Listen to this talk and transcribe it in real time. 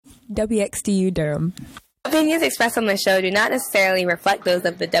WXDU Durham. Opinions expressed on the show do not necessarily reflect those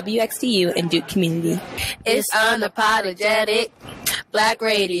of the WXDU and Duke community. It's unapologetic Black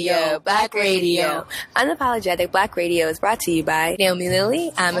Radio, Black Radio. Unapologetic Black Radio is brought to you by Naomi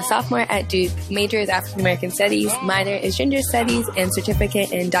Lilly. I'm a sophomore at Duke. Major is African American Studies, minor is Gender Studies, and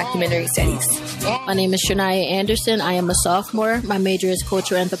certificate in Documentary Studies. My name is Shania Anderson. I am a sophomore. My major is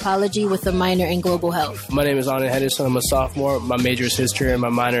Cultural Anthropology with a minor in Global Health. My name is Anna Henderson. I'm a sophomore. My major is History, and my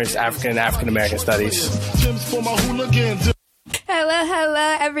minor is African and African American Studies.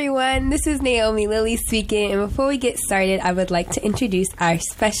 Hello, everyone. This is Naomi Lilly speaking, and before we get started, I would like to introduce our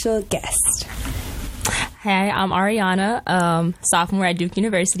special guest. Hi, I'm Ariana, sophomore at Duke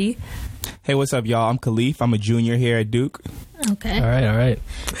University. Hey, what's up, y'all? I'm Khalif. I'm a junior here at Duke. Okay. All right.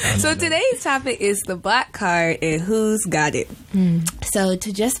 So today's topic is the Black Card and who's got it. So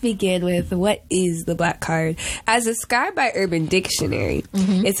to just begin with, what is the Black Card? As described by Urban Dictionary,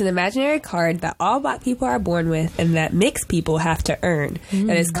 it's an imaginary card that all Black people are born with and that mixed people have to earn,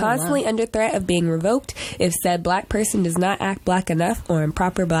 that is constantly under threat of being revoked if said Black person does not act Black enough or in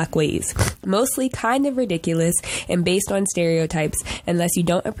proper Black ways. Mostly kind of ridiculous and based on stereotypes. Unless you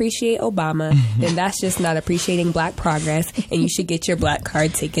don't appreciate Obama, then that's just not appreciating Black progress, and you should get your Black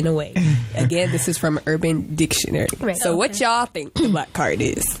Card taken away. Again, this is from Urban Dictionary. Right. So what y'all think the Black Card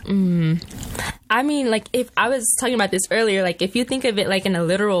is? I mean, like, if I was talking about this earlier, like, if you think of it, like, in a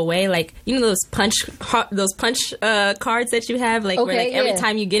literal way, like, you know those punch cards that you have, like, where, like, every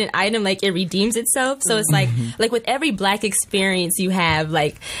time you get an item, like, it redeems itself. So it's like with every Black experience you have,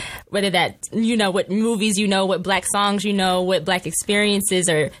 like, whether that, you know, what movies you know, what Black songs you know, what Black experiences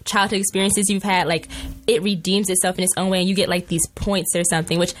or childhood experiences you've had, like, it redeems itself in its own way, and you get, like, these points or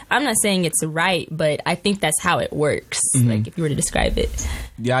something, which I'm not saying it's right, but I think that's how it works, like, if you were to describe it.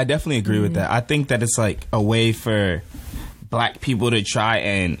 Yeah, I definitely agree with that. I think that it's, like, a way for Black people to try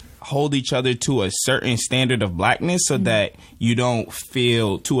and hold each other to a certain standard of Blackness so that you don't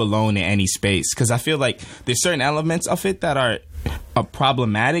feel too alone in any space. Because I feel like there's certain elements of it that are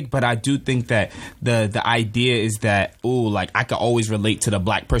problematic, but I do think that the idea is that, like, I could always relate to the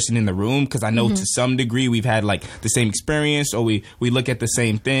Black person in the room because I know to some degree we've had, like, the same experience, or we look at the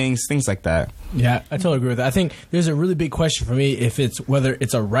same things like that. Yeah, I totally agree with that. I think there's a really big question for me if it's whether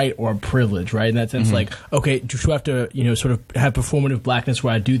it's a right or a privilege, right? In that sense, like, okay, do I have to, you know, sort of have performative Blackness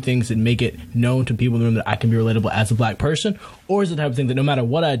where I do things and make it known to people in the room that I can be relatable as a Black person? Or is it the type of thing that no matter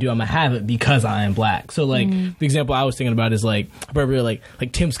what I do, I'm going to have it because I am Black? So, like, the example I was thinking about is, like, really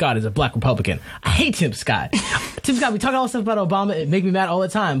like Tim Scott is a Black Republican. I hate Tim Scott. Tim Scott, we talk all this stuff about Obama. It make me mad all the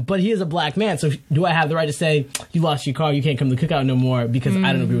time, but he is a Black man. So do I have the right to say, you lost your car, you can't come to the cookout no more because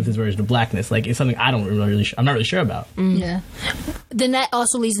I don't agree with his version of Blackness? Like, it's something I'm not really sure about. Yeah. Then that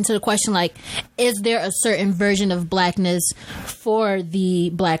also leads into the question, like, is there a certain version of Blackness for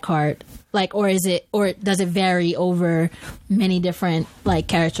the Black Card? Like, or does it vary over many different, like,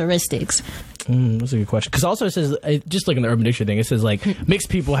 characteristics? That's a good question. Because also it says, just like in the Urban Dictionary thing, it says, like, mixed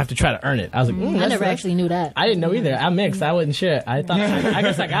people have to try to earn it. I was like, I never actually knew that. I didn't know either. I'm mixed. I wasn't sure. I thought, I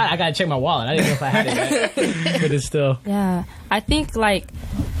guess I got to check my wallet. I didn't know if I had it yet. But it's still. Yeah. I think, like,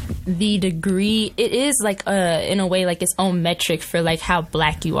 the degree, it is, like, in a way, like, its own metric for, like, how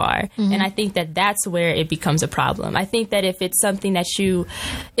Black you are. And I think that that's where it becomes a problem. I think that if it's something that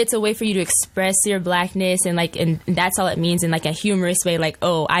it's a way for you to express your Blackness and, like, and that's all it means in, like, a humorous way, like,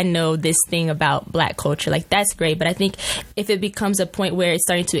 oh, I know this thing about Black culture, like, that's great. But I think if it becomes a point where it's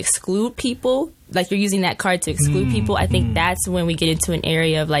starting to exclude people, like, you're using that card to exclude people, I think that's when we get into an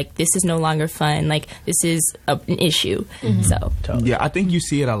area of, like, this is no longer fun. Like, this is an issue. So, yeah, I think you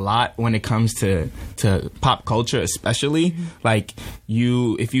see it a lot when it comes to pop culture, especially. Like,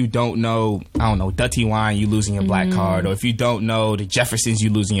 if you don't know, I don't know, Dutty Wine, you losing your Black Card. Or if you don't know the Jeffersons, you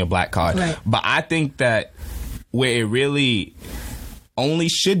losing your Black Card. Right. But I think that where it really only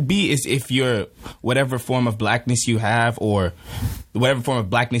should be is if you're whatever form of Blackness you have or whatever form of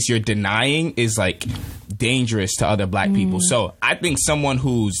Blackness you're denying is, like, dangerous to other Black people. So I think someone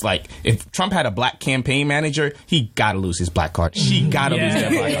who's, like, if Trump had a Black campaign manager, he gotta lose his Black Card. She gotta lose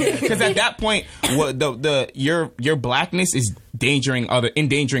that Black Card. Because at that point, your Blackness is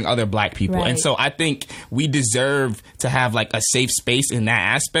endangering other Black people. Right. And so I think we deserve to have, like, a safe space in that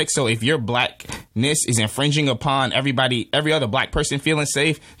aspect. So if your Blackness is infringing upon every other Black person feeling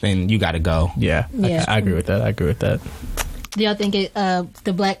safe, then you gotta go. Yeah. I agree with that. Do y'all think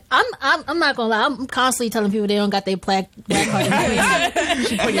the Black? I'm not gonna lie. I'm constantly telling people they don't got their Black Card.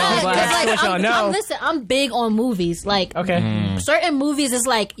 Listen, I'm big on movies. Like, certain movies is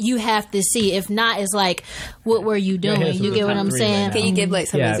like you have to see. If not, it's like, what were you doing? You get what I'm saying? Can you give, like,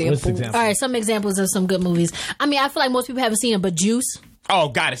 some examples? All right, some examples of some good movies. I mean, I feel like most people haven't seen it, but Juice. Oh,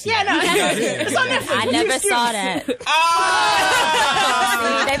 gotta see. Yeah, that. no, it's on Netflix. I never saw that.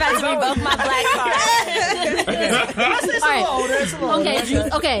 Oh! They about to revoke my black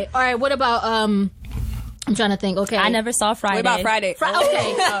card. Okay. All right. What about I'm trying to think. Okay. I never saw Friday. What about Friday? Okay.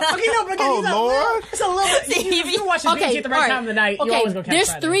 Okay, no, but again, Lord. it's a little bit. You watch the Okay, at the right time of the night. You Okay, always gonna catch there's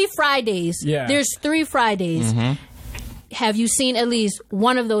Friday. 3 Fridays. Yeah. There's 3 Fridays. Have you seen at least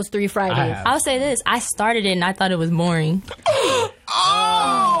one of those 3 Fridays? have. I'll say this. I started it and I thought it was boring.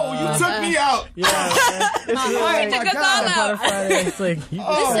 Oh, you took me out. Took us all out. It's like you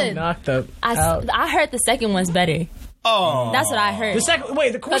Listen. knocked up. I heard the second one's better. Oh, That's what I heard. The second,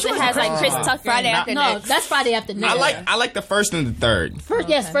 wait, the Because question it has like Chris Tucker. Friday after No, next. that's Friday after next. I like the first and the third. First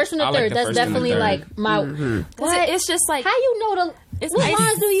and the I like third. the That's first and the definitely third. like my. What? It's just like How you know the? it's What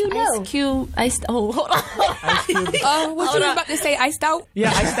lines do you know? Ice Cube. Oh, hold on. Oh, what you were about to say? Iced out?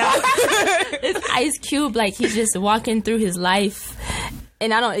 Yeah, I stopped. It's Ice Cube. Like he's just walking through his life,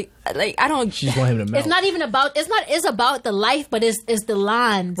 and I don't. She just want him to melt. It's not even about. It's about the life, but it's the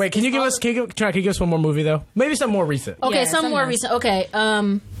lines. Wait, can you give us? Can you give us one more movie though? Maybe some more recent. Okay, Yeah, some more sometimes. recent. Okay,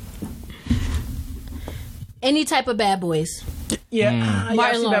 any type of Bad Boys. Yeah, I've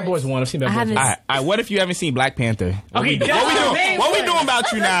Martin seen Bad Lawrence. Boys 1. I've seen Bad I Boys haven't. 1. All right, what if you haven't seen Black Panther? What Okay, we doing? What we doing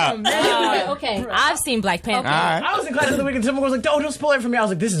about you now? Okay. I've seen Black Panther. All right. I was in class the other week and someone was like, "Oh, don't spoil it for me." I was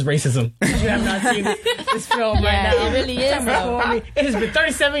like, "This is racism. You have not seen this film right Yeah, now." it really is, though. I mean, it has been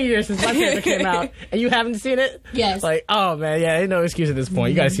 37 years since Black Panther came out, and you haven't seen it. Yes. Like, oh man, yeah, ain't no excuse at this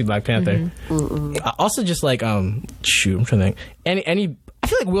point. You got to see Black Panther. Also, just like, shoot, I'm trying to think. Any. I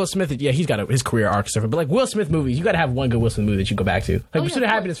feel like Will Smith, yeah, he's got his career arc stuff, but like Will Smith movies, you got to have one good Will Smith movie that you go back to. Like Pursuit of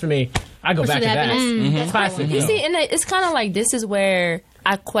Happiness for me, I go back to Pursuit of that. Happiness. Classic. You see, and it's kind of like this is where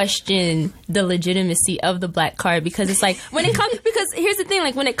I question the legitimacy of the black card because it's like when it comes because here's the thing,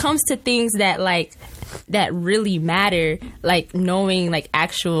 like when it comes to things that really matter, like knowing like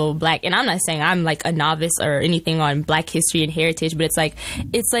actual black, and I'm not saying I'm like a novice or anything on black history and heritage, but it's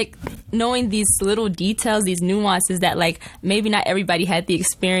like knowing these little details, these nuances that like maybe not everybody had the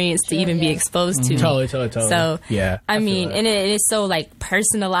experience to even be exposed to. Totally. So yeah, I feel mean, that. and it's so like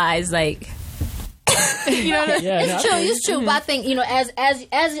personalized, like you know what I mean? Yeah, no, It's true. It's true. But I think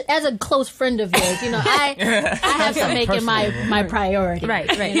as a close friend of yours, I have to make it my priority. Right,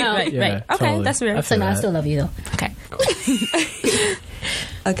 You know? right. Yeah, Okay, totally. that's weird. I So feel no, I that. still love you though. Okay.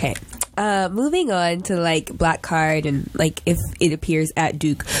 Okay. Moving on to like Black Card and like if it appears at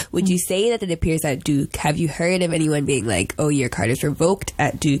Duke, would you say that it appears at Duke? Have you heard of anyone being like, "Oh, your card is revoked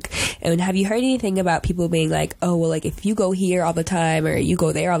at Duke"? And have you heard anything about people being like, "Oh, well, like if you go here all the time or you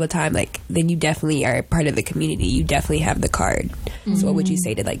go there all the time, like then you definitely are part of the community. You definitely have the card." So, what would you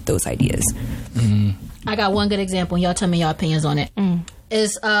say to like those ideas? I got one good example. Y'all tell me your opinions on it.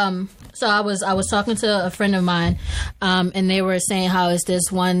 Is so I was talking to a friend of mine, and they were saying how it's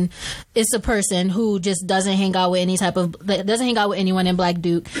a person who just doesn't hang out with anyone in Black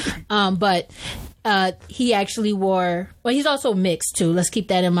Duke, but he actually wore. Well, he's also mixed too. Let's keep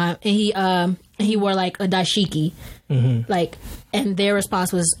that in mind. And he wore like a dashiki, like, and their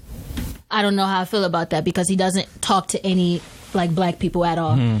response was, "I don't know how I feel about that because he doesn't talk to any like Black people at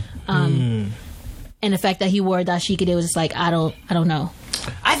all." And the fact that he wore a dashiki, they was just like, I don't know.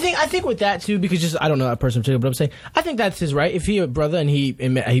 I think with that too, because just I don't know that person in particular, but I'm saying I think that's his right. If he a brother and he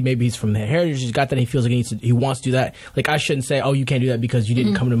maybe he's from the heritage, he's got that, and he feels like he wants to do that. Like I shouldn't say, oh, you can't do that because you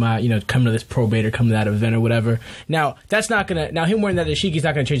didn't come to come to this probate or come to that event or whatever. Now that's not gonna him wearing that dashiki is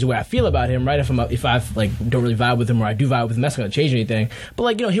not gonna change the way I feel about him, right? If I like don't really vibe with him or I do vibe with him, that's not gonna change anything. But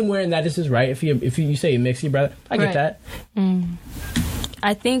like him wearing that is his right. If you say you mix your brother, I get Right. that.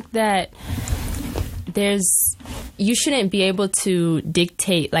 I think that you shouldn't be able to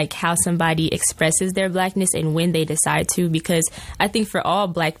dictate like how somebody expresses their blackness and when they decide to, because I think for all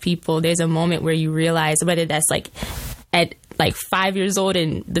Black people there's a moment where you realize, whether that's like at like 5 years old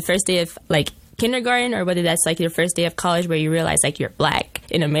and the first day of like kindergarten, or whether that's like your first day of college, where you realize like you're Black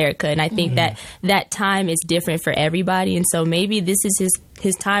in America. And I think that time is different for everybody, and so maybe this is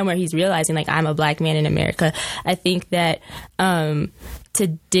his time where he's realizing like I'm a Black man in America. I think that to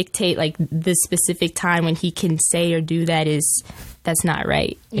dictate like the specific time when he can say or do that's not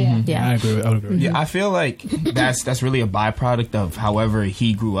right. Yeah. I agree. I would agree. Yeah, I feel like that's really a byproduct of however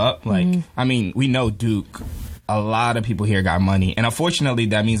he grew up. Like, I mean, we know Duke. A lot of people here got money, and unfortunately,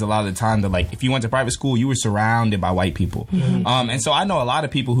 that means a lot of the time that like if you went to private school, you were surrounded by white people. And so I know a lot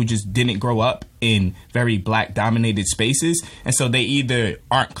of people who just didn't grow up in very Black dominated spaces, and so they either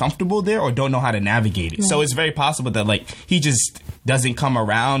aren't comfortable there or don't know how to navigate it. So it's very possible that like he just doesn't come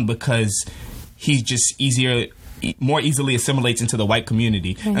around because he's just easier more easily assimilates into the white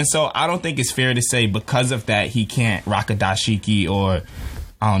community. And so I don't think it's fair to say because of that he can't rock a dashiki or,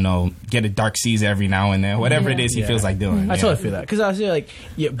 I don't know, get a dark Caesar every now and then. Whatever it is he feels like doing. I totally feel that. Because I was like,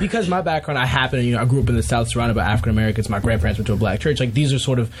 because my background, I grew up in the South surrounded by African Americans. My grandparents went to a black church. Like, these are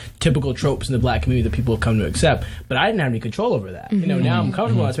sort of typical tropes in the black community that people have come to accept. But I didn't have any control over that. You know, now I'm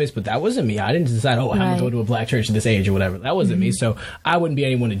comfortable in that space, but that wasn't me. I didn't decide, I'm going to go to a black church at this age or whatever. That wasn't me. So I wouldn't be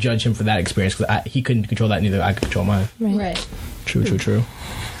anyone to judge him for that experience because he couldn't control that, neither I could control mine. Right. True.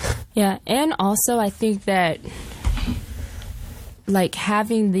 Yeah, and also I think that like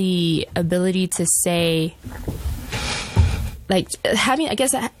having the ability to say, like having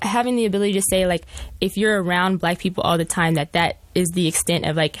the ability to say, like, if you're around black people all the time, that is the extent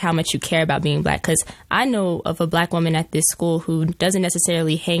of like how much you care about being black. Because I know of a black woman at this school who doesn't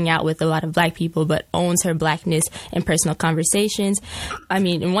necessarily hang out with a lot of black people, but owns her blackness in personal conversations. I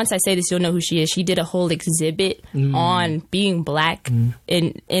mean, and once I say this, you'll know who she is. She did a whole exhibit on being black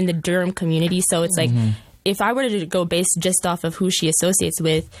in the Durham community. So it's like, if I were to go based just off of who she associates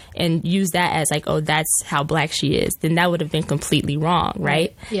with and use that as like, oh, that's how black she is, then that would have been completely wrong,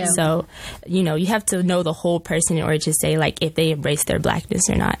 right? Yeah. So, you know, you have to know the whole person in order to say like if they embrace their blackness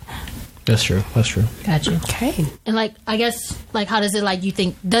or not. That's true. Gotcha. Okay. And like, I guess, like, how does it, like, you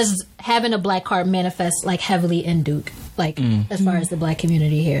think, does having a black card manifest like heavily in Duke, like as far as the black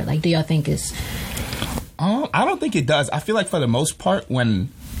community here? Like, do y'all think it's? I don't think it does. I feel like for the most part, when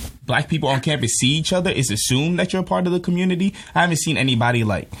black people on campus see each other, it's assumed that you're a part of the community. I haven't seen anybody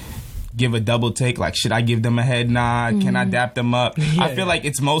like give a double take, like, should I give them a head nod? Can I dap them up? I feel like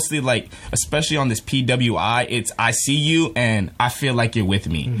it's mostly like, especially on this PWI, it's I see you and I feel like you're with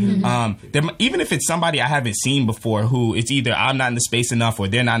me. Even if it's somebody I haven't seen before who it's either I'm not in the space enough or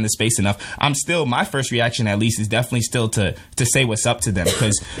they're not in the space enough, my first reaction at least is definitely still to say what's up to them,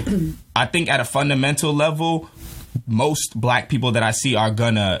 because I think at a fundamental level, most black people that I see are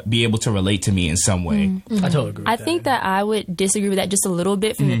gonna be able to relate to me in some way. I totally agree with I that. think that I would disagree with that just a little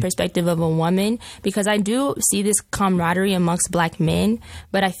bit from the perspective of a woman, because I do see this camaraderie amongst black men,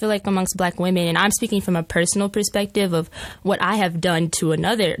 but I feel like amongst black women, and I'm speaking from a personal perspective of what I have done to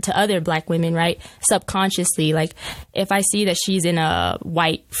other black women, right? Subconsciously, like if I see that she's in a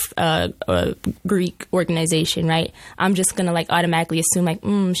white Greek organization, right? I'm just gonna like automatically assume like,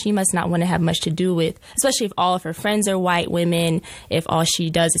 she must not want to have much to do with, especially if all of her friends are white women, if all she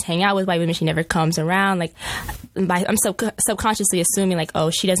does is hang out with white women, she never comes around, like I'm subconsciously assuming like,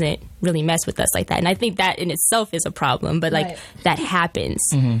 oh, she doesn't really mess with us like that. And I think that in itself is a problem, but like that happens.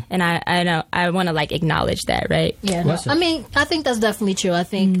 And I want to like acknowledge that, right? Yeah, no. I mean, I think that's definitely true. I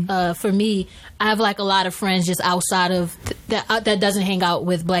think for me, I have like a lot of friends just outside of that doesn't hang out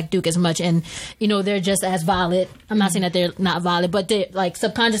with Black Duke as much, and you know, they're just as valid. I'm not saying that they're not valid, but they like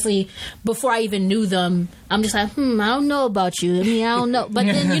subconsciously, before I even knew them, I'm just like, I don't know about you. I mean, I don't know. But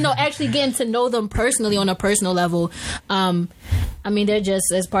then, you know, actually getting to know them personally on a personal level, I mean, they're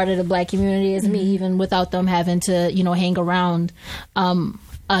just as part of the black community as me, even without them having to, you know, hang around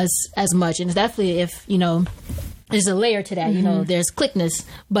us as much. And it's definitely, if, you know, there's a layer to that, you know, there's cliqueness,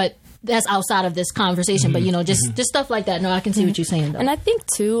 but that's outside of this conversation. But, you know, just stuff like that. No, I can see what you're saying, though. And I think,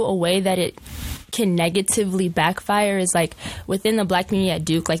 too, a way that it can negatively backfire is like within the black community at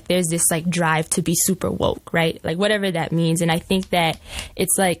Duke, like there's this like drive to be super woke, right? Like whatever that means. And I think that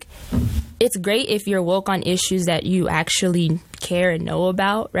it's like, it's great if you're woke on issues that you actually care and know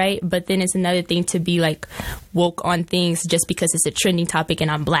about, right? But then it's another thing to be like woke on things just because it's a trending topic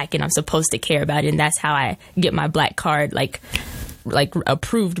and I'm black and I'm supposed to care about it, and that's how I get my black card like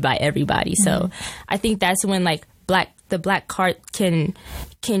approved by everybody. So I think that's when like the black card can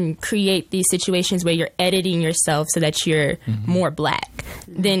create these situations where you're editing yourself so that you're more black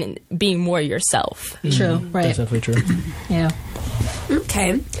than being more yourself. True, right. That's definitely true. Yeah.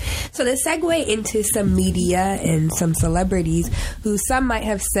 Okay, so to segue into some media and some celebrities who some might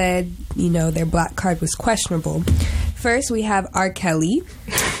have said, you know, their black card was questionable. First, we have R. Kelly,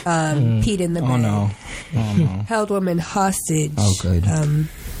 Pete in the Bed. Oh no. Held women hostage. Oh, good.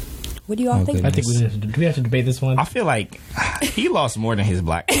 What do you all think? I think do we have to debate this one? I feel like he lost more than his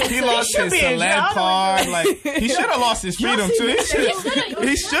black. He lost his celeb card. Like he should have lost his freedom too.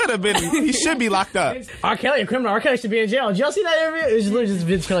 He should have been. He should be locked up. R. Kelly, a criminal. R. Kelly should be in jail. Did y'all see that interview? It was literally just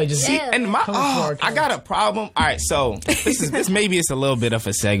Vince Kelly just. And I got a problem. All right, so this maybe it's a little bit of a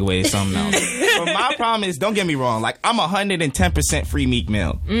segue or something else. But my problem is, don't get me wrong, like I'm 110% free Meek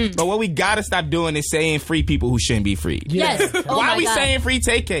Mill. But what we gotta stop doing is saying free people who shouldn't be free. Yes. Oh Why my are we God. saying free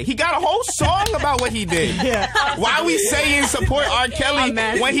Tay-K? He got a whole song about what he did. Why are we saying support R. Kelly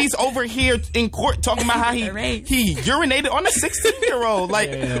when he's over here in court talking about how he urinated on a 16-year-old?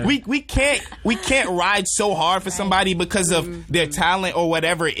 Like we can't ride so hard for somebody because of their talent or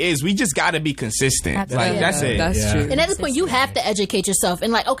whatever it is. We just gotta be consistent. Like that's it. That's true. And at this point, you have to educate yourself.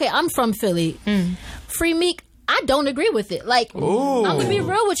 And like, okay, I'm from Philly. Free Meek, I don't agree with it. Like, I'm gonna be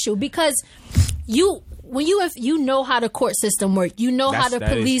real with you because when you know how the court system works, you know how the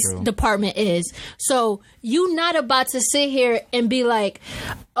That is police true. department is. So you not about to sit here and be like,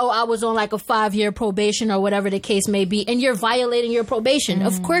 oh, I was on like a 5-year probation or whatever the case may be, and you're violating your probation.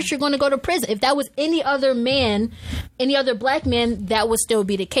 Of course you're going to go to prison. If that was any other black man, that would still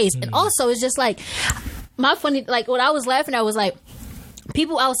be the case. And also it's just like, my funny, like when I was laughing, I was like,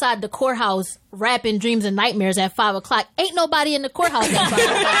 people outside the courthouse rapping dreams and nightmares at 5 o'clock. Ain't nobody in the courthouse at 5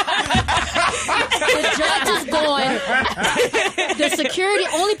 o'clock. The judge is gone. The security,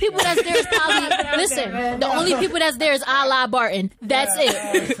 only people that's there is probably, listen, the only people that's there is Allah Barton. That's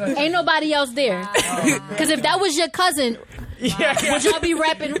it. Ain't nobody else there. Because if that was your cousin, would y'all be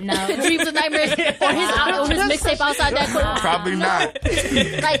rapping dreams and nightmares on his mixtape outside that courthouse? Probably not.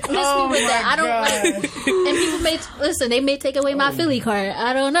 Like, miss me with that. I don't like. And people may listen. They may take away my Philly card.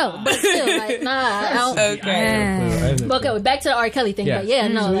 I don't know, but still, like, nah. I don't. Okay. Okay, back to the R. Kelly thing. But yeah,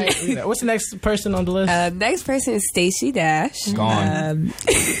 no. Like, What's the next person on the list? Next person is Stacey Dash. Gone.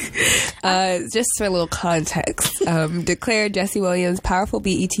 Just for a little context, declared Jesse Williams' powerful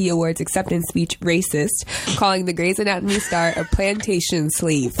BET Awards acceptance speech racist, calling the Grey's Anatomy star a plantation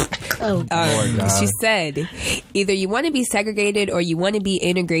slave. She said, either you want to be segregated or you want to be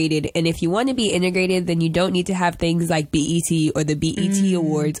integrated, and if you want to be integrated, then you don't need to have things like BET or the BET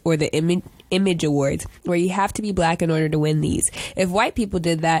Awards or the Image Awards, where you have to be black in order to win these. If white people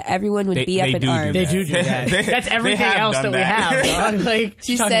did that, everyone would be up in arms. They do that. That's everything else that we have. Dog. Like,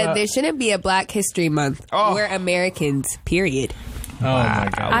 She said there shouldn't be a Black History Month. We're Americans, period. oh my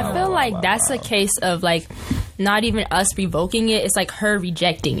God. I feel like that's a case of like not even us revoking it. It's like her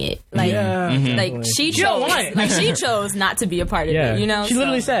rejecting it. Like, like she don't chose. want it. Like she chose not to be a part of it. You know, she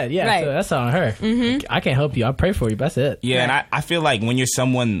literally said, right. So that's on her. I can't help you. I'll pray for you. That's it. Yeah, and I feel like when you're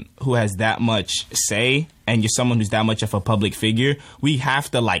someone who has that much say and you're someone who's that much of a public figure, we have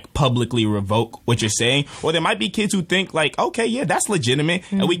to like publicly revoke what you're saying. Or there might be kids who think like, okay, yeah, that's legitimate.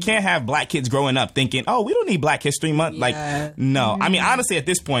 And we can't have black kids growing up thinking, oh, we don't need Black History Month. Like, no. I mean, honestly, at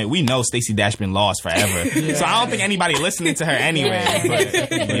this point, we know Stacey Dash been lost forever. So I don't think anybody listening to her anyway.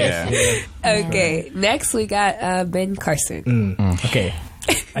 But, yeah. Okay, next we got Ben Carson. Okay.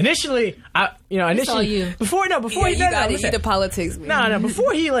 Initially, all you. before he You got it. You the politics. No,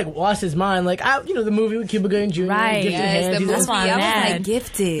 before he like lost his mind, like the movie with Cuba Gooding Jr. Right, Gifted yes, Hands, The he's movie, That's why I'm I was mad. like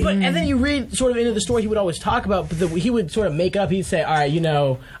gifted. But and then you read sort of into the story he would always talk about, but he would sort of make up. He'd say, "All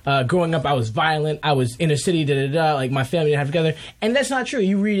right, growing up, I was violent. I was inner city, like my family didn't have together." And that's not true.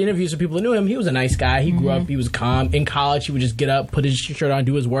 You read interviews with people who knew him. He was a nice guy. He grew up. He was calm. In college, he would just get up, put his shirt on,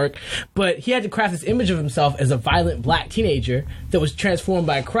 do his work. But he had to craft this image of himself as a violent black teenager that was transformed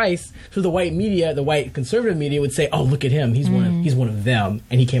by Christ. So the white media, the white conservative media, would say, "Oh, look at him. He's one of them,"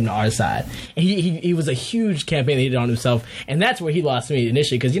 and he came to our side. And he was a huge campaign that he did on himself, and that's where he lost me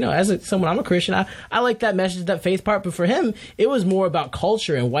initially. Because as someone, I'm a Christian, I like that message, that faith part, but for him, it was more about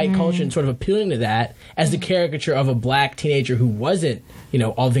culture and white culture and sort of appealing to that as the caricature of a black teenager who wasn't,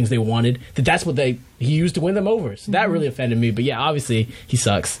 all the things they wanted. That's what he used to win them over. So that really offended me. But yeah, obviously he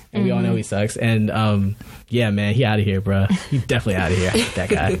sucks, and we all know he sucks. And yeah, man, he out of here, bro. He's definitely out of here. That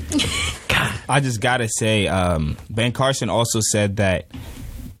guy. God. I just gotta say, Ben Carson also said that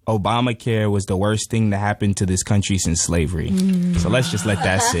Obamacare was the worst thing that happened to this country since slavery. So let's just let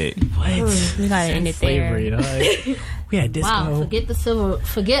that sit. What? We gotta end it Slavery, there. We had disco. wow,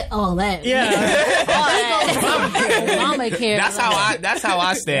 forget all that. Yeah. All that. Obamacare. That's how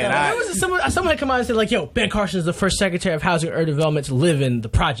I stand. There was someone had come out and said, like, yo, Ben Carson is the first Secretary of Housing and Urban Development to live in the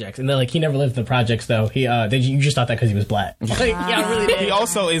projects. And they're like, he never lived in the projects, though. You just thought that because he was black. Like, yeah, really did. He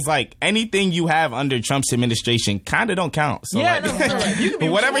also is like, anything you have under Trump's administration kind of don't count. So Yeah, like, no, you can be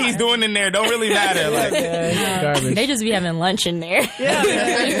whatever he's doing in there don't really matter. Like, garbage. They just be having lunch in there.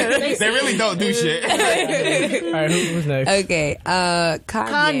 they really don't do shit. All right, who's next? Okay,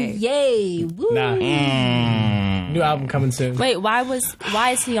 Kanye. Kanye. Woo. Nah. New album coming soon. Wait, why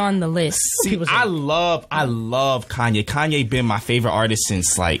is he on the list? See, I love Kanye. Kanye been my favorite artist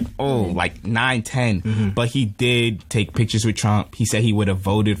since like 9, 10. But he did take pictures with Trump. He said he would have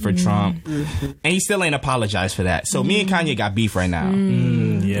voted for Trump, and he still ain't apologized for that. So me and Kanye got beef right now.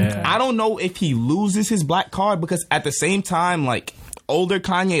 Yeah, I don't know if he loses his black card, because at the same time, like, older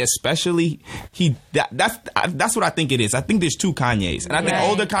Kanye especially, that's what I think it is. I think there's two Kanyes, and I think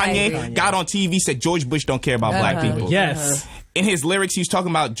older Kanye got on TV, said George Bush don't care about black people. Yes. In his lyrics, he was talking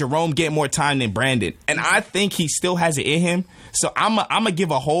about Jerome getting more time than Brandon, and I think he still has it in him. So I'm gonna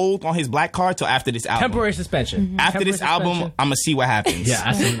give a hold on his black card till after this album. Temporary suspension. After this album, I'm gonna see what happens. Yeah,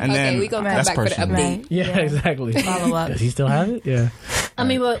 I see. And then we gonna come that's back for the personal. update. Yeah, exactly. Follow up. Does he still have it? Yeah. I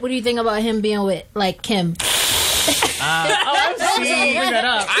mean, what do you think about him being with like Kim? See, bring that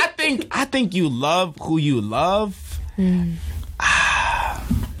up. I think you love who you love.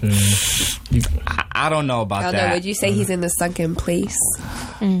 I don't know about that. Would you say he's in the sunken place?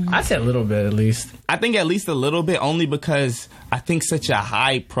 I'd say a little bit at least. I think at least a little bit, only because I think such a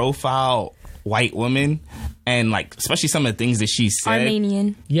high profile white woman, and like especially some of the things that she said.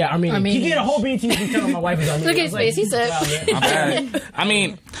 Armenian. Yeah, Armenian. Armenian. He did a whole BET thing telling my wife was Armenian. Look at his face. He said, I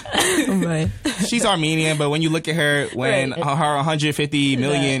mean, she's Armenian, but when you look at her, when her 150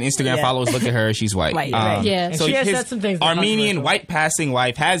 million Instagram followers look at her, she's white. White, Yeah. And So she has his said some things that Armenian controversial. white passing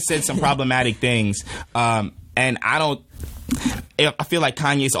wife has said some problematic things, and I feel like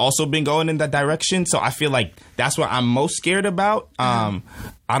Kanye's also been going in that direction, so I feel like that's what I'm most scared about.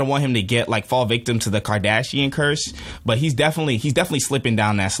 I don't want him to fall victim to the Kardashian curse, but he's definitely slipping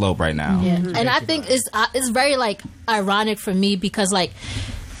down that slope right now. yeah. And I think it's very like ironic for me because like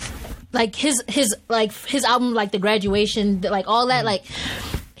his album, like The Graduation, like all that, like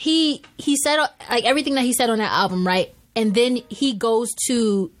he said like everything that he said on that album, right? And then he goes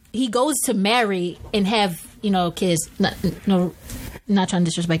to marry and have, kids. Not trying to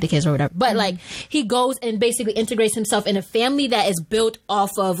disrespect the kids or whatever, but like he goes and basically integrates himself in a family that is built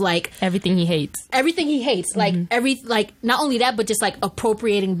off of like Everything he hates. like not only that, but just like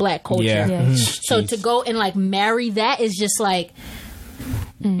appropriating black culture. Yeah. So to go and like marry that is just like,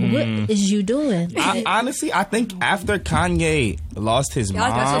 what is you doing? Honestly, I think after Kanye lost his mom,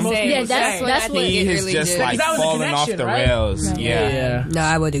 that's what he is just like That was a falling off connection, the right? rails. Yeah. No,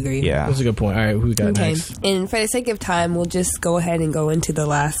 I would agree. Yeah. That's a good point. All right, who we got Okay. next? And for the sake of time, we'll just go ahead and go into the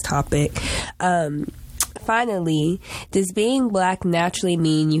last topic. Finally, does being black naturally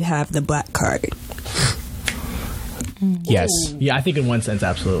mean you have the black card? Yes. Yeah, I think in one sense,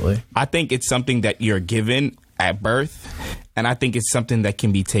 absolutely. I think it's something that you're given at birth, and I think it's something that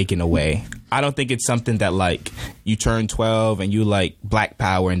can be taken away. I don't think it's something that like you turn 12 and you like black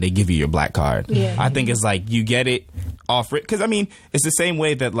power and they give you your black card. Yeah. I think it's like you get it off, because I mean it's the same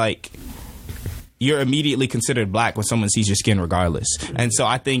way that like you're immediately considered black when someone sees your skin regardless. And so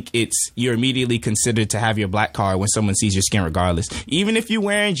I think you're immediately considered to have your black card when someone sees your skin regardless. Even if you're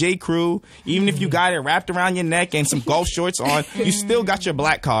wearing J. Crew, even if you got it wrapped around your neck and some golf shorts on, you still got your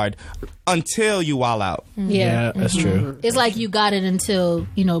black card until you wall out. Yeah, that's true. It's like you got it until,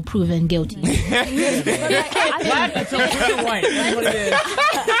 proven guilty. Black until proven white. That's what it is.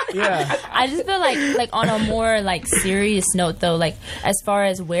 Yeah. I just feel like on a more like serious note though, like as far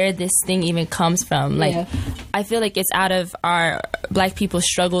as where this thing even comes from, like Yeah. I feel like it's out of our black people's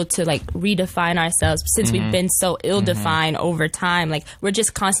struggle to like redefine ourselves since we've been so ill-defined over time. Like we're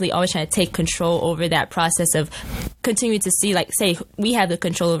just constantly always trying to take control over that process of continuing to see, like, say we have the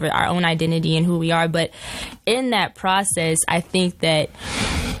control over our own identity and who we are, but in that process I think that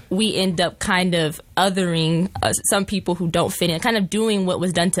we end up kind of othering some people who don't fit in, kind of doing what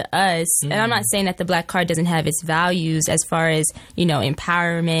was done to us. And I'm not saying that the black card doesn't have its values as far as,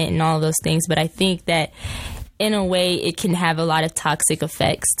 empowerment and all of those things, but I think that in a way it can have a lot of toxic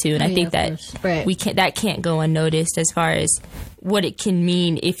effects too. And I think that Right. that can't go unnoticed as far as what it can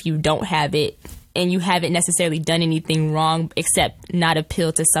mean if you don't have it and you haven't necessarily done anything wrong except not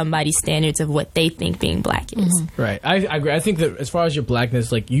appeal to somebody's standards of what they think being black is. Right. I agree. I think that as far as your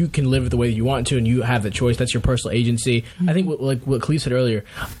blackness, like you can live it the way you want to and you have the choice. That's your personal agency. I think what Khalif said earlier,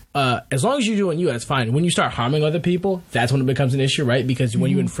 as long as you're doing you, that's fine. When you start harming other people, that's when it becomes an issue, right? Because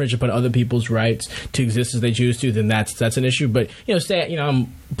when you infringe upon other people's rights to exist as they choose to, then that's an issue. But, say,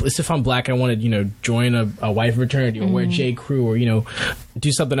 if I'm black, I want to, join a white fraternity or wear J. Crew or, do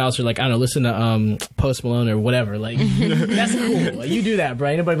something else or like, I don't know, listen to Post Malone or whatever. Like, that's cool. Like, you do that, bro.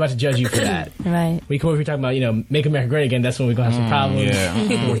 Ain't nobody about to judge you for that. Right. We come over here talking about, make America great again. That's when we're going to have some problems. Yeah. We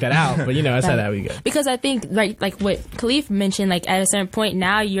can work that out. But, that's how that we go. Because I think like what Khalif mentioned, like at a certain point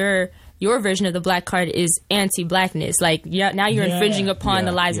now you're your version of the black card is anti-blackness. Like now you're infringing upon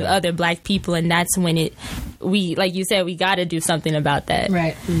the lives of other black people, and that's when we like you said, we got to do something about that.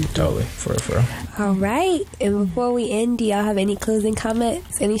 Right. Totally. For real. All right. And before we end, do y'all have any closing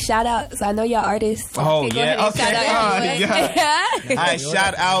comments? Any shout outs? I know y'all artists. Oh, go yeah. ahead and Okay. shout out All right,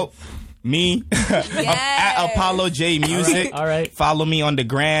 shout out me at Apollo J Music. All right. Follow me on the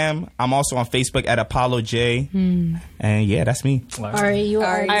gram. I'm also on Facebook at Apollo J. And yeah, that's me. Ari, you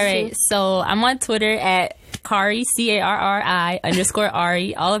are. All right, so I'm on Twitter at Carri,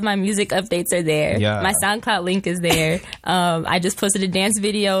 CARRI_Ari. All of my music updates are there. Yeah. My SoundCloud link is there. I just posted a dance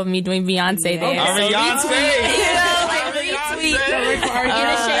video of me doing Beyonce there.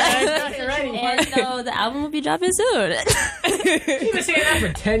 And so the album will be dropping soon. You've been saying that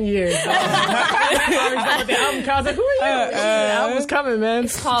for 10 years. The album comes like, who are you? The album's coming, man.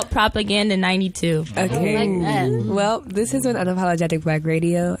 It's called Propaganda 92. Okay. I like that. Well, this has been Unapologetic Black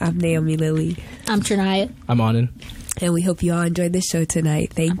Radio. I'm Naomi Lily. I'm Trinaya. I'm on in. And we hope you all enjoyed the show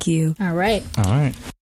tonight. Thank you. All right. All right.